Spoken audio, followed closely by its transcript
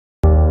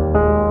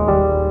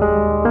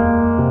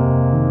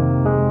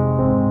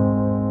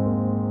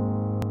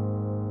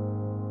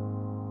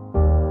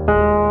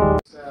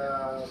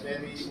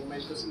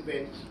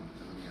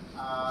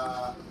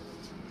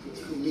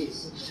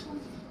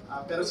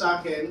Pero sa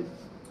akin,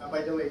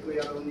 by the way,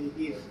 Kuya Ronnie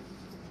here,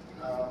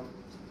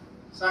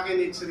 sa akin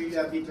it's really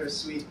a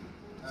bittersweet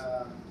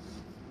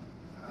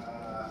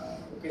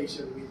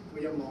occasion with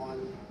Kuya Mon.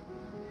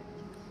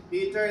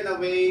 Bitter in a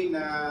way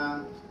na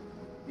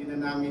di na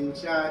namin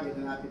siya, di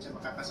na natin siya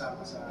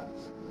makakasama sa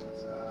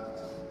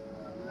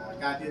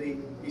gathering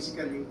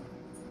physically,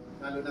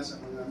 lalo na sa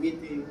mga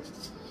meeting.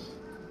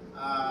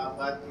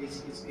 But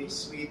it's a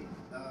sweet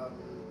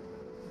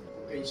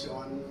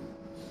occasion,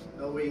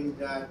 knowing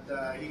that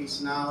he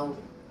is now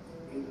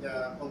in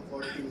the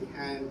comforting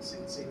hands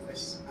and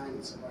safest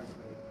hands of our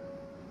faith.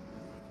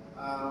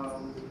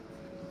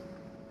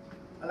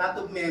 A lot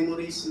of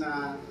memories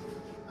na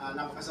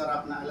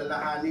napakasarap na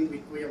alalahanin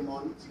with Kuya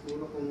Mon.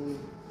 Siguro kung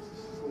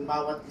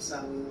bawat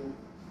isang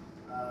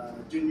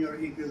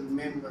Junior Eagle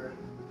member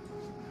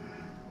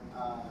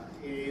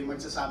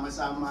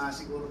magsasama-sama,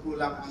 siguro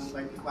kulang ang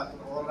 24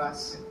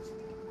 oras,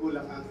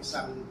 kulang ang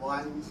isang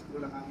buwan,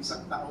 kulang ang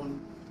isang taon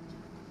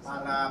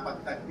para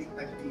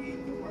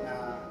pagtagdig-tagdiin yung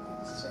mga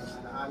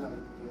alaala.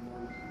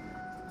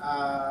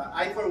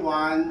 I for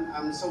one,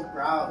 I'm so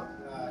proud,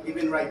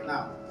 even right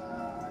now,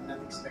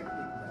 not expecting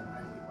that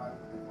I'll be part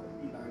of the 4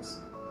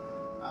 pillars.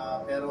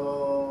 Pero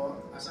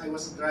as I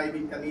was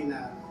driving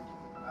kanina,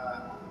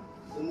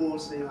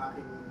 umuos na yung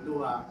aking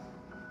luha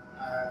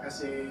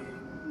kasi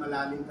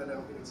malalim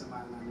talaga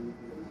pinagsamahan namin.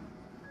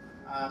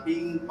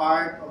 Being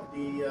part of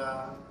the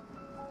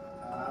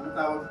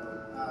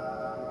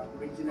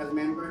original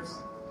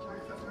members,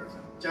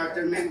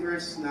 charter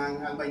members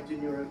ng Albay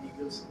Junior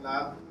Eagles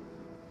Club.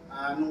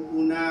 Nung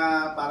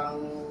una, parang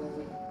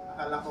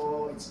akala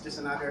ko it's just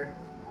another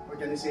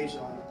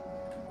organization.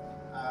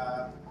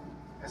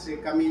 Kasi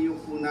kami yung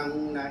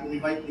unang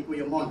na-invite ni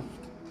Kuya Mon.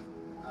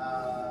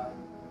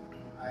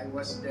 I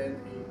was then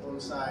a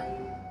Polsai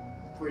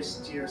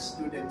first-year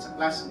student sa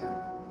class niya.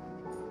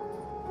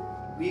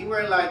 We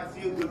were like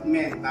few good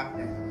men back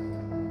then.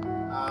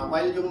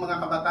 While yung mga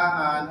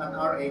kabataan at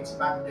our age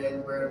back then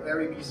were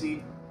very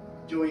busy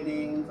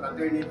joining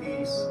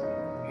fraternities,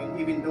 and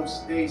even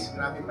those days,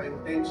 grabe pa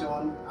yung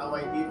tension,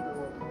 away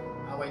dito,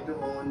 away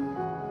doon,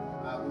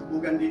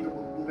 bubugan dito,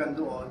 bubugan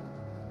doon.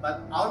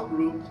 But our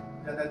group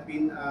that had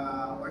been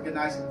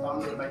organized and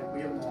founded by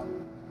Kuya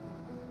Mon,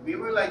 we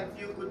were like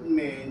few good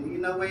men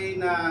in a way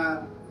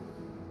na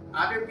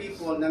other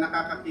people na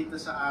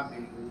nakakakita sa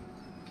amin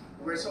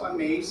were so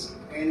amazed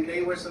and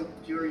they were so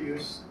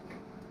curious,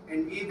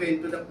 and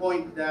even to the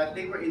point that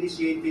they were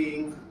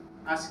initiating,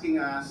 asking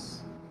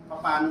us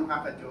paano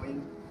kaka-join.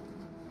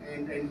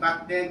 And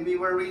back then we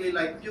were really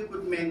like few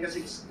good men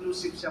kasi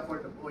exclusive siya for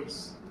the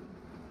boys.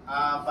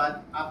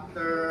 But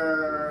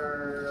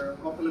after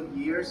a couple of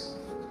years,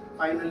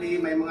 finally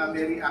may mga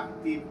very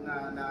active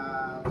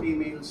na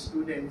female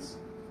students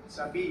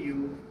sa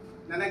PU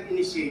na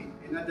nag-initiate.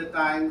 And at the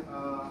time,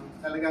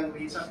 talagang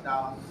we sat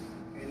down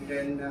and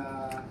then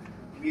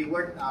we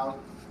worked out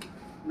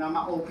na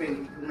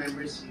ma-open yung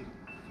membership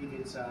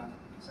even sa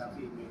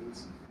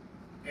females.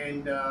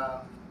 And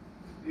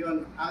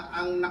yun,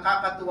 ang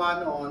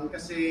nakakatuwa noon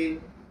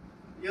kasi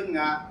yun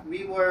nga,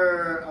 we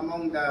were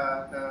among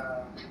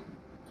the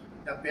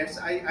best.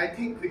 I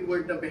think we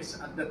were the best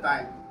at the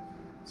time,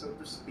 so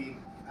to speak,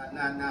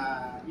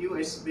 na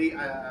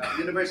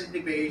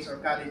university-based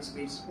or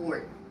college-based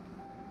sport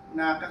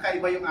na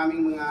kakaiba yung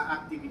aming mga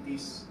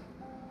activities.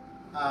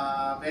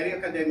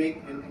 Very academic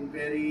and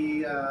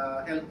very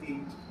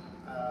healthy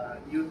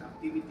youth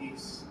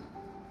activities.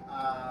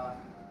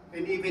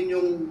 And even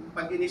yung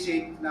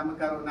pag-initiate na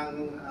magkaroon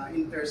ng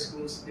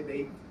inter-schools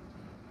debate.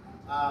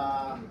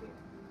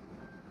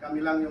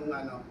 Kami lang yung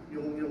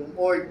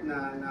board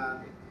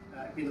na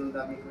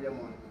pinunda ni Kuya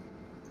Mon,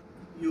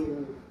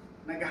 yung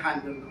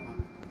nag-handle naman.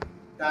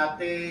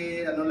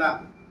 Dati,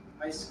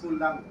 high school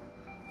lang,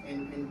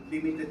 and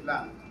limited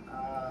lang.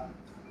 And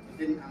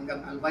then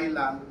hanggang Albay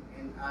lang.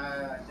 And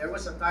there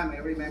was a time,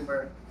 I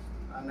remember,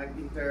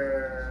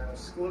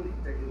 nag-inter-school,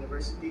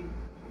 inter-university,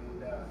 and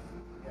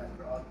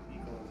throughout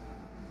Bicol.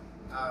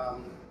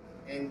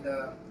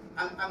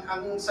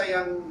 Ang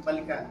sayang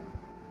balikan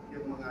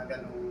yung mga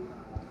ganong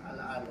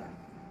alaala.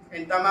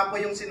 And tama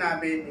po yung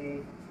sinabi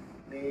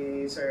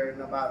ni Sir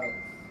Navarro.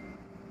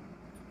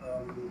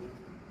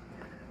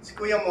 Si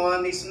Kuya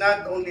Mon is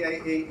not only a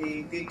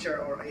teacher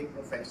or a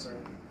professor.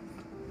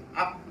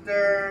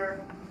 After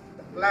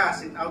the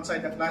class and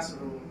outside the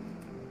classroom,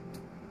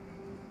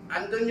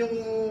 andun yung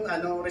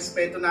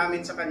respeto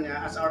namin sa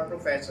kanya as our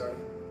professor,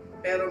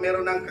 pero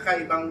meron ng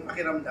kakaibang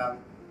pakiramdam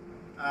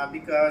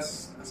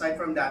because aside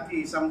from that,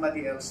 he is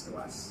somebody else to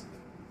us.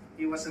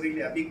 He was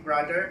really a big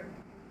brother,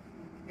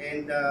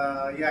 and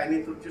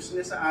in-introduce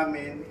niya sa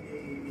amin,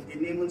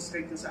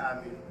 i-demonstrate niya sa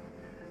amin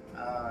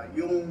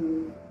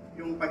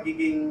yung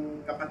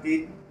pagiging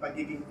kapatid,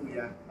 pagiging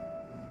kuya.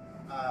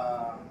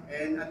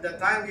 And at the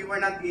time, we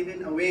were not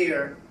even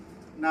aware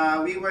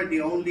na we were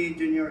the only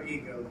Junior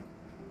Eagle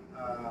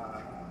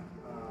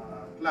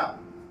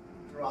club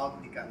throughout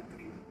the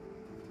country.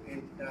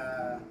 And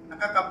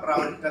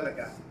nakaka-proud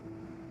talaga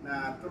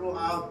na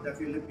throughout the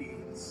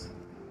Philippines,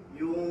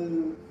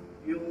 yung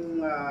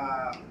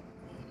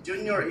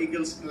Junior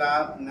Eagles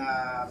Club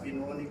na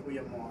binuo ni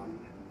Kuya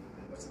Mon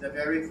was the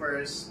very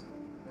first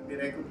to be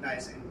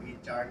recognized and be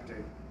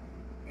chartered.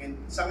 And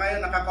sa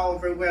ngayon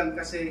nakaka-overwhelm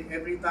kasi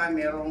every time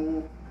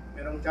merong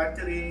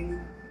chartering,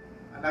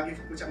 lagi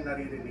ko siyang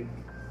naririnig.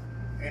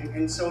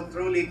 And so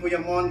truly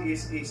Kuya Mon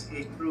is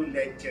a true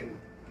legend.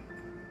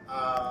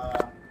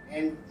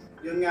 And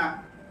yun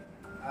nga,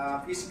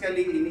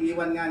 physically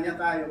iniiwan nga niya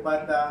tayo,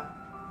 but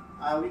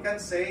we can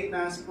say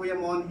na si Kuya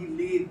Mon, he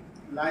lived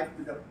life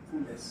to the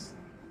fullest.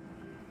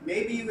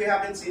 Maybe we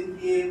haven't seen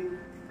him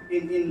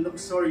in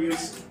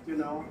luxurious,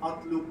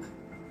 outlook.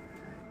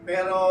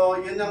 Pero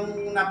yun ang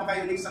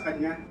napaka-unique sa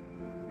kanya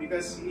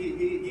because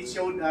he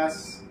showed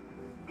us,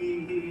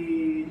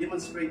 he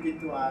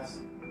demonstrated to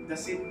us the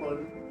simple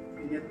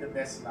and yet the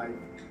best life.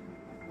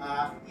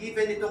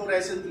 Even itong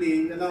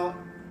recently,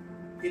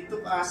 it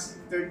took us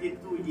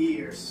 32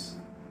 years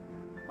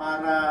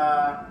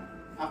para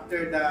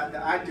after the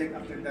AJEC,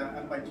 after the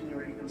Albay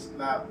Junior Eagles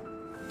Club,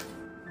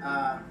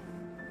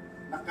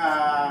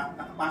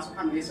 nakapasok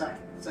kami sa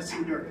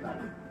senior club.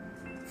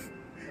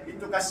 It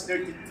took us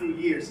 32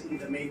 years in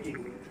the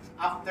making.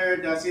 After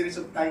the series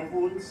of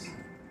typhoons,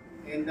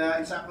 and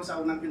isa ako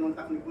sa unang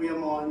pinuntak ni Kuya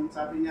Mon,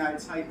 sabi niya,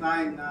 it's high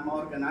time na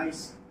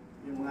ma-organize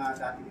yung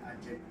dating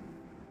AJEC.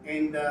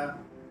 And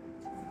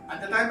at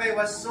the time I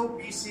was so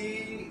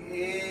busy,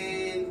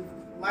 and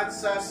much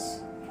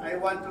as I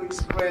want to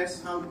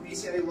express how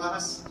busy I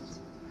was,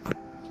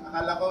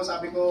 akala ko,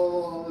 sabi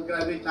ko,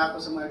 graduate na ako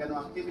sa mga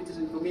ganong activities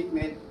and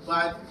commitment,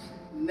 but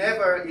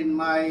never in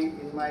my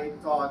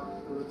thought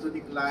to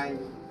decline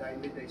the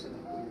invitation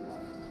of Kuya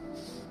Mon.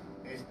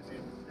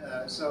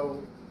 So,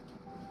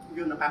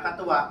 yun,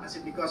 nakakatuwa kasi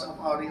because of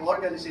our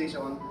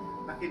reorganization,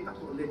 nakita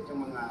ko ulit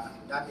yung mga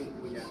dating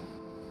kuya,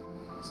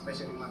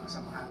 especially mga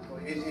kasamahan ko.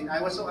 And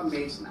I was so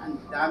amazed na ang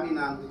dami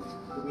nang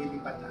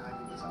lumilipad na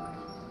dito sa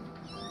mga.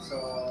 So,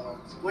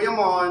 si Kuya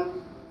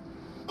Mon,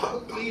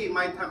 he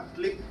might have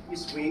clipped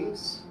his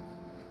wings,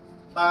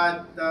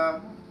 but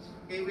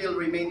he will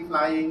remain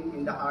flying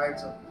in the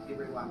hearts of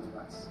every one of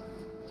us.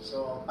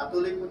 So,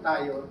 patuloy po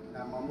tayo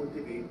na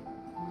ma-motivate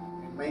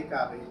and may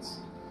courage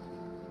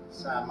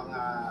sa mga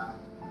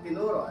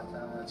tinuro at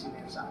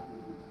sinero sa atin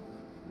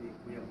ni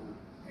Kuya Mon.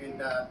 And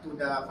to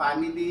the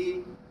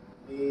family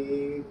ni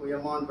Kuya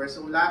Mon, we're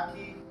so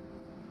lucky.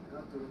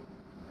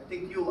 I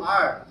think you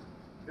are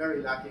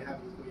very lucky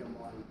having Kuya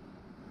Mon.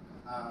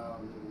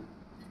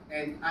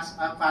 And as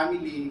a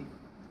family,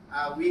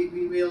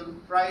 we will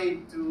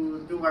try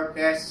to do our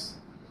best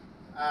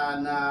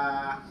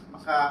na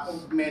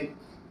maka-augment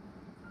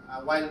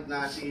while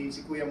na si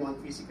Kuya Mon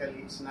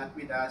physically is not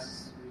with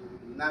us,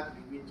 we will not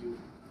be with you.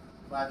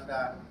 But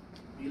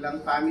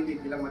bilang family,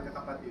 bilang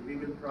magkakapatid, we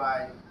will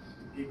try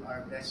to give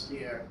our best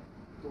here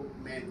to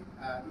augment.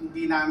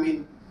 Hindi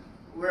namin,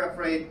 we're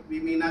afraid we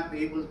may not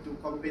be able to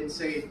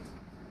compensate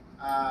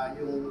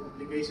yung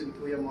obligation ni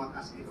Kuya Mon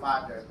as a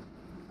father,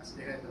 as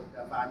the head of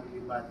the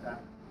family, but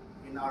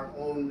in our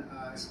own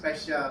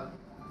special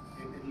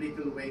and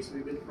little ways,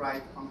 we will try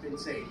to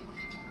compensate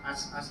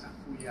as a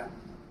kuya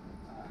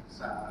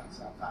sa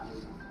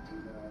family.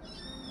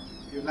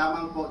 Yun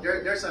lamang po.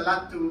 There's a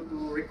lot to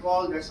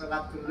recall, there's a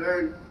lot to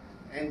learn,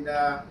 and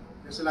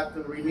there's a lot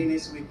to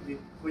reminisce with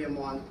Kuya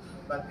Mon.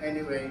 But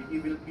anyway,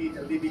 he will be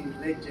the living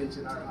legend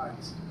in our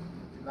hearts.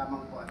 Yun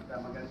lamang po at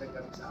magandang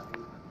gabi sa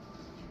atin.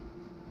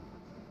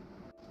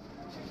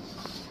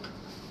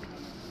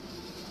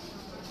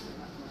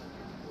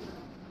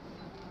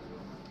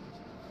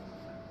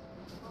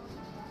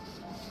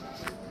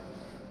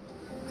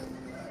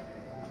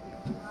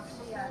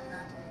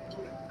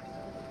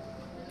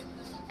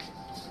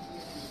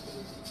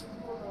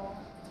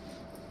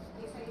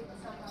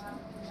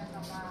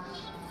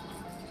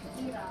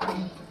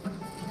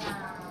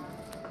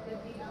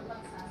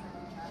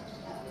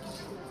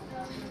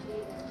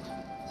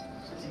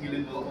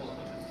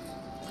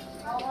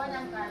 Oo,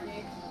 ng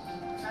college.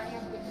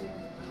 Kayang bigyan.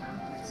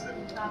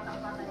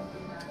 Tatakpatan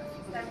din na.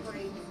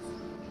 Temporary.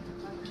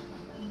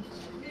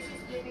 This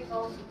is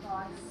difficult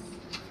because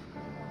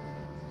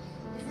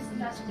this is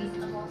not just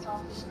about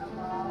talking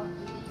about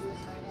issues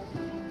or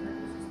anything, but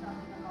this is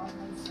talking about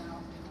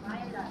myself,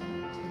 my life.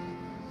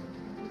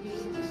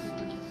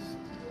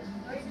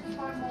 First and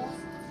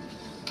foremost,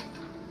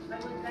 I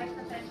would like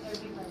to thank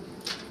everybody.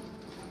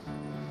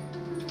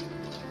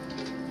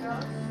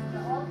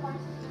 All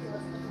parts of the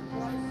girls, but of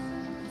course,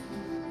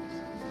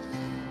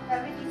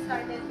 everything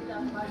started with a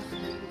bunch of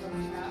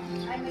girls now.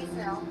 I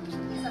myself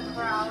is a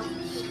proud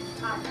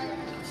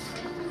athlete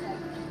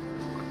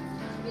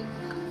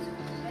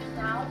and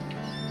now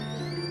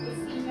a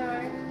senior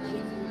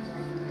lady.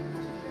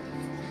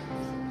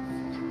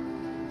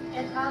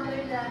 And other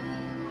than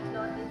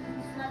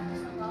it's not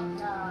just about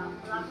the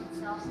club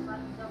itself,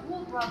 but the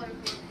whole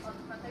brotherhood of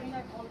the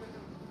fraternal older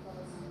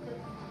people.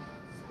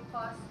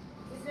 Because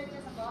it's not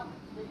just about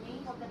the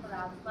name of the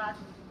club, but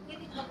it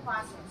is the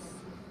process,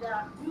 the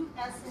true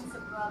essence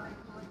of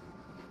brotherhood.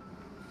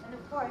 And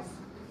of course,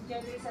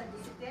 gender is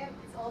sensitive,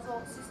 it's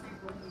also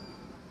sisterhood.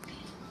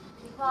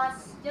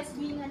 Because just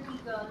being an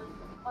eagle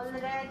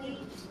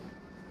already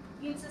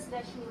gives us the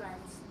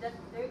assurance that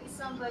there is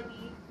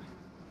somebody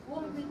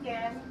whom we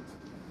can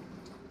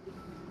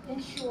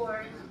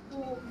ensure to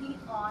lead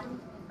on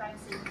in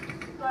times of need.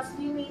 Because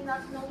we may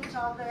not know each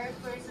other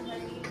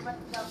personally, but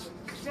the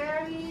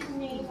very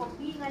name of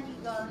being a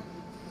legal,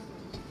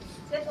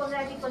 that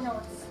already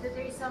connotes that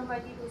there is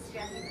somebody who is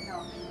ready to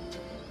help.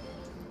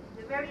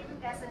 The very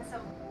essence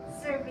of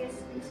service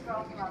is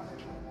strong brother.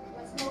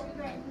 Because knowing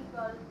you're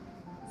illegal,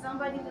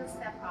 somebody will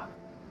step up.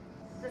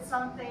 That's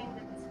something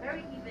that is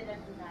very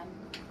evident tonight.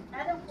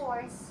 And of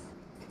course,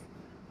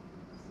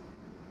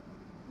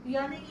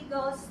 beyond the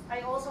egos,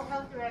 I also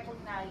have to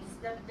recognize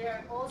that there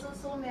are also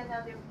so many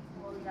other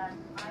people that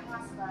my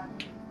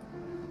husband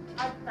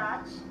had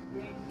touched.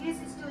 His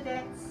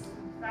students,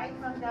 right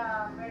from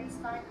the very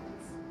start of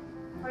his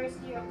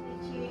first year of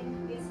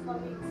teaching, his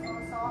colleagues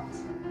also,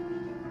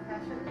 teaching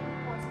professionally, of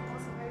course, I'm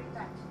also very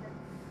touched that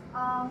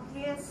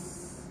his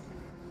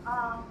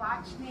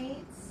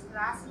batchmates,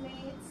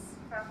 classmates,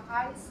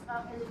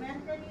 from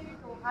elementary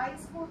to high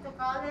school to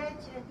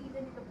college and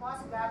even to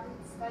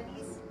postgraduate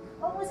studies,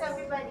 almost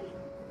everybody.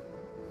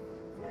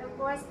 And of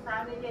course,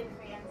 family and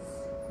friends.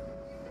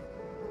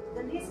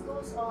 The list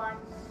goes on,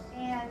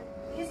 and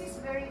this is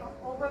very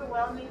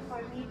overwhelming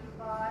for me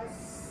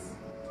because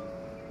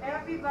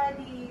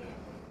everybody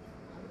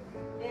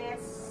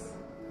is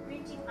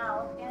reaching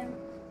out and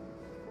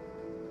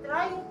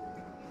trying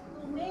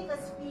to make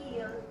us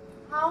feel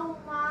how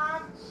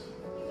much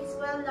he is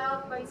well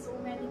loved by so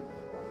many people.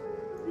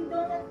 We do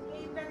not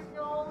even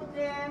know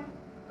them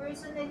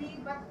personally,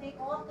 but they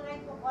all try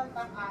to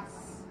contact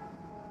us,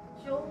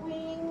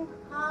 showing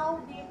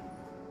how we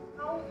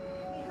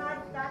had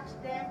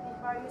touched them in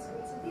various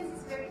ways. So this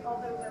is very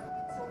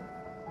overwhelming. So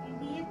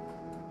indeed,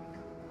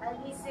 I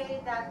may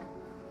say that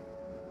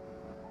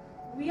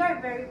we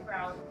are very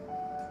proud.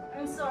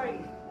 I'm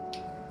sorry.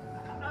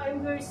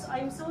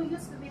 I'm so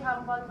used to be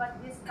humble, but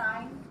this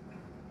time,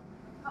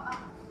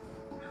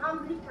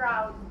 humbly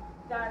proud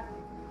that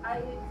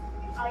I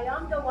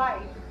am the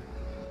wife,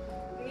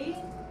 okay?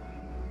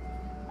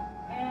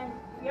 And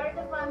we are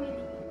the family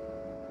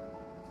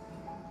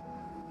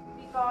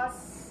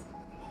because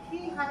he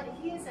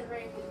is a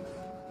very good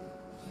man.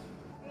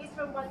 Based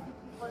from what the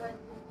people had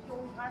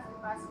shown us the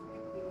past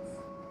few days.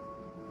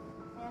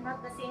 And at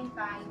the same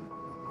time,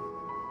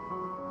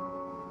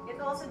 it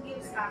also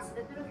gives us,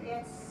 the truth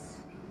is,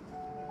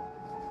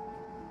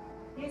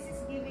 this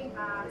is giving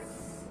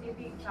us a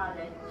big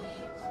challenge.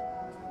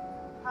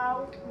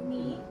 How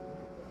me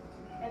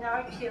and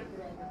our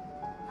children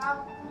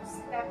have to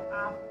step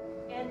up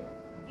and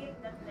give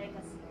that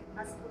legacy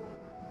as to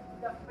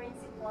the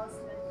principles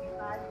that we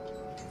had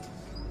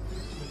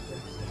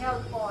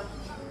held on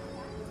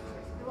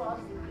throughout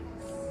the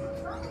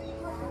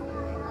years.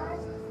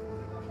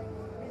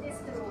 It is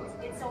true.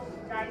 It's so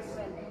nice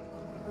when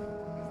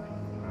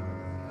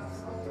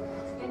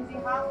in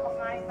behalf of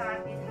my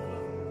family,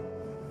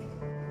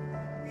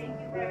 thank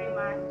you very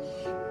much.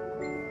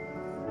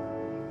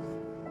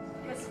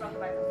 Just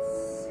magpalas.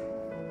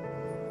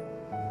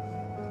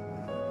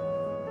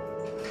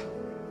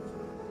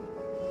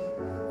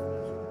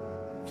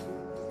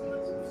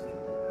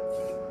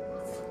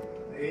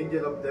 The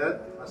angel of death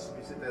has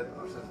visited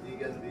our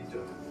Sandigan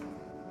region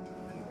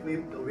and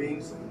clipped the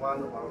wings of one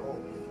of our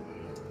own.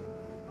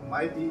 A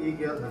mighty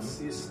eagle has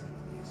ceased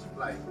its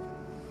flight.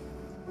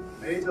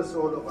 May the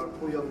soul of our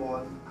Kuya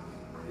Mon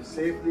be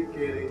safely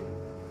carried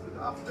to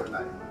the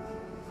afterlife.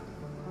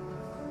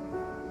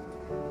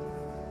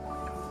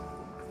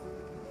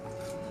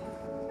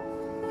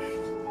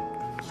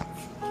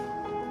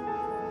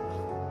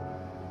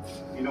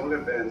 In all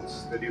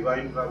events, the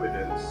divine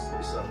providence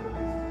is of the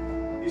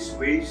living. His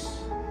ways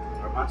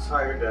are much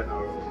higher than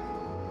our own.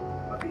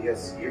 What he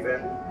has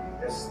given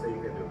has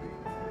taken away.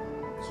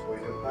 At this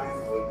point of time,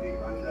 all the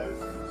honor and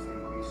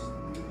distinguished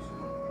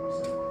unison of peace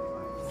and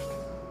divine.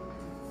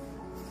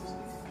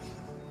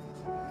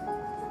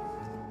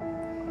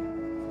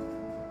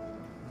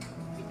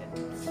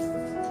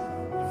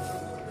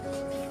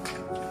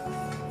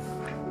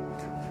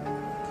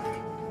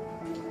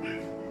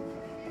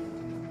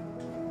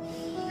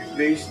 You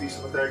place this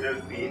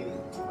maternal pin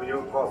on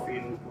your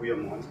coffin, Kuya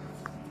Mon.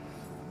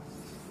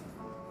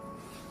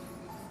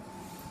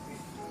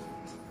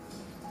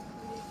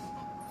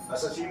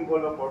 As a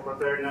symbol of our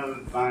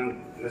paternal bond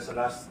and as a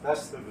last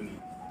testimony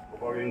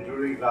of our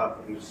enduring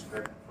love and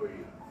respect for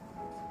you.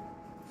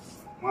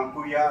 Mga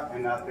Kuya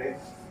and Ate,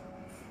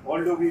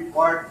 although we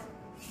part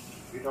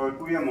with our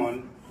Kuya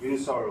Mon in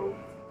sorrow,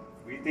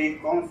 we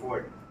take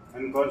comfort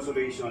and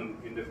consolation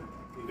in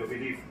the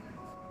belief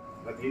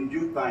that in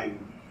due time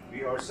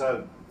we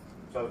ourselves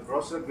shall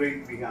cross the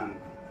great beyond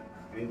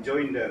and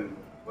join them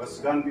who has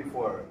gone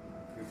before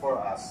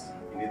us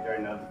in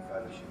eternal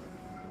fellowship.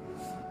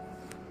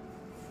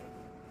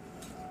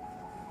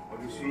 What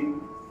you sing,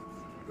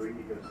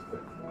 going eagles.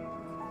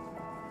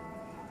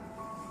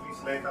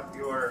 Please light up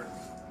your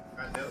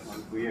candles.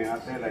 Mga Kuya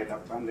and Ate, light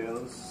up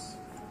candles.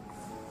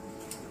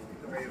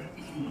 Ito kayo.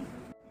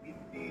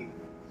 Be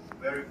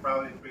very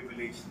proud and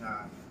privileged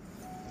na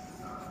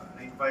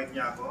na-invite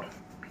niya ako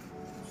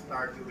to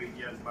start the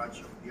European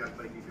batch of the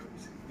Albay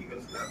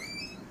Eagles Club.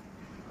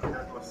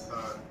 That was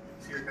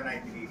circa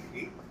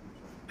 1988.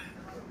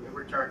 We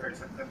were chartered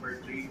September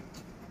 3.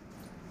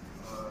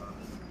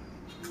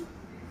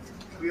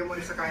 Kuya Mon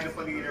is a kind of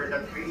a leader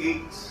that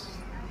creates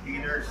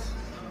leaders.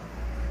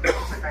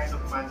 It's a kind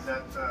of man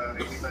that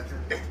really touches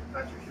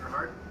your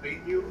heart,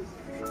 train you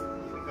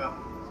to become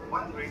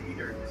one great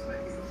leader just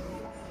like you.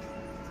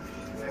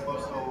 I'm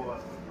also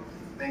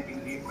thanking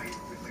him with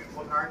my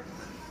whole heart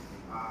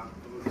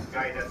to his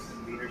guidance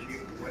and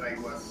leadership when I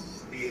was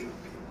still in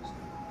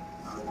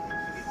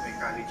my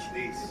college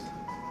days.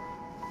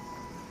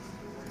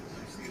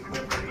 I still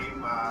remember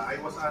him. I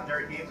was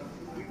under him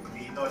with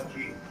the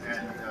logic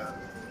and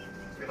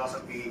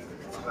philosophy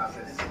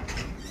classes.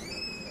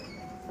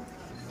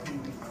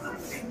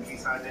 Deeply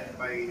saddened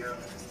by, of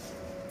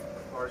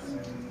course,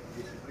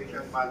 this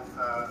situation, but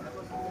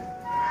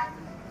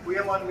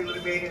Kuya Mon will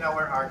remain in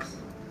our hearts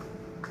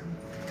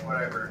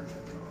forever.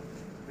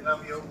 We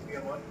love you,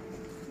 Kuya Mon.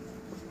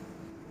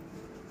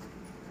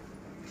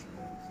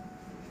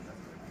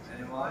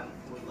 Anyone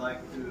who would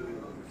like to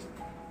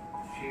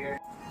share?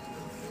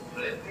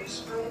 Let me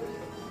spread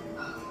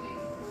my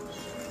wings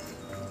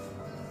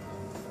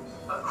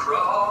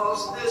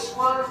across this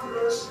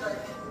wondrous land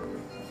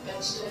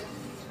and stand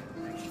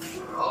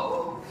for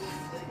all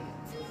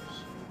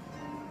things,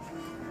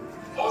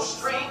 for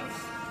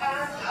strength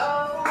and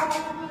hope,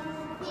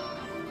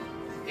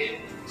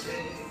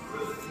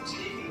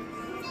 integrity.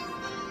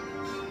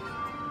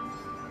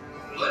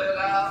 Let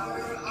our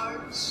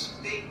hearts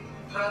be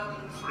proud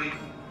and free.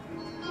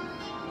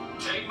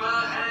 Take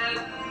my hand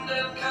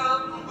and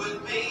come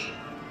with me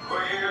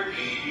where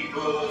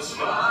eagles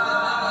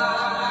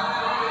fly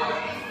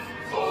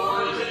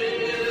for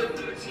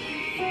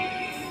liberty,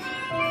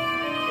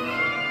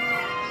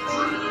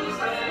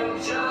 truth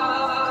and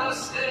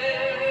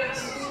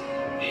justice,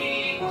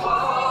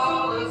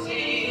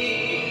 equality,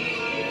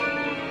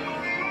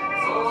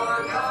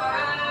 for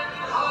God and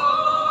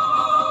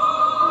hope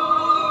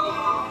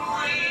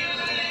we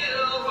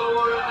live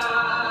or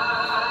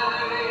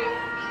die.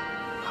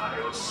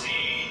 I'll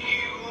see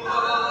you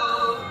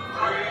up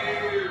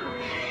where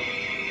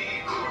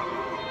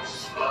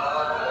eagles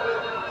fly.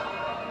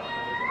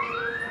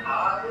 I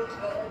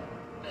am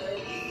an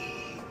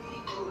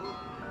eagle,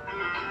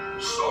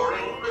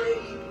 soaring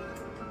brave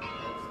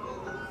and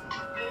bold.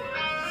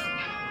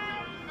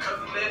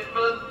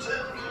 Commitment to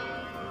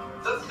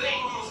the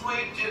things we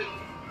do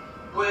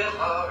with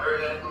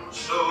heart and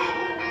soul,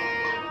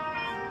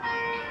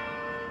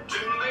 to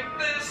make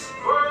this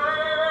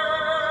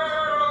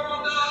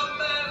world a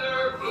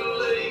better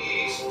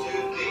place to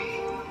be.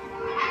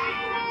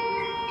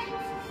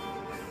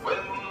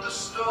 When the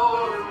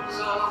storms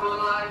of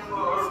life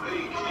are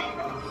raging,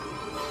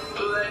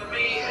 let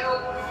me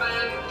help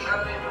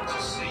mankind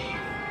to see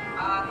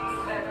I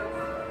am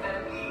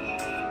an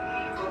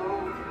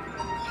eagle,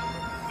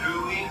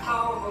 doing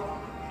all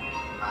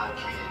I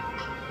can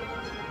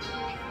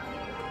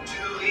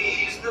to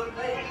ease the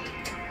pain,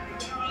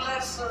 to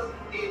lessen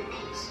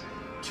ills,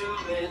 to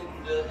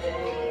lend a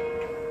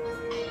hand.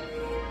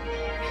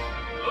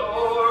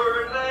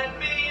 Lord, let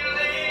me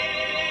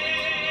live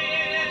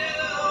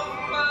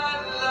my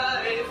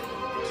life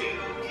to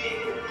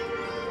give.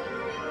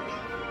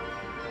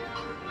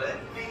 Let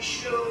me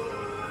show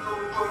the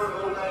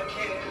world I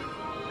can.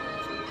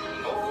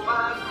 Oh,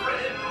 my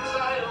friends,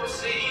 I'll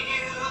see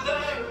you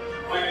there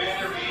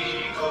where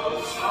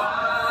eagles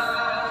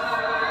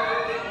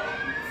fly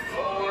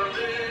for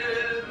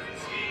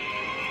liberty,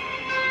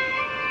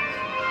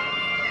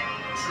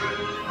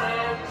 truth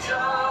and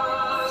justice.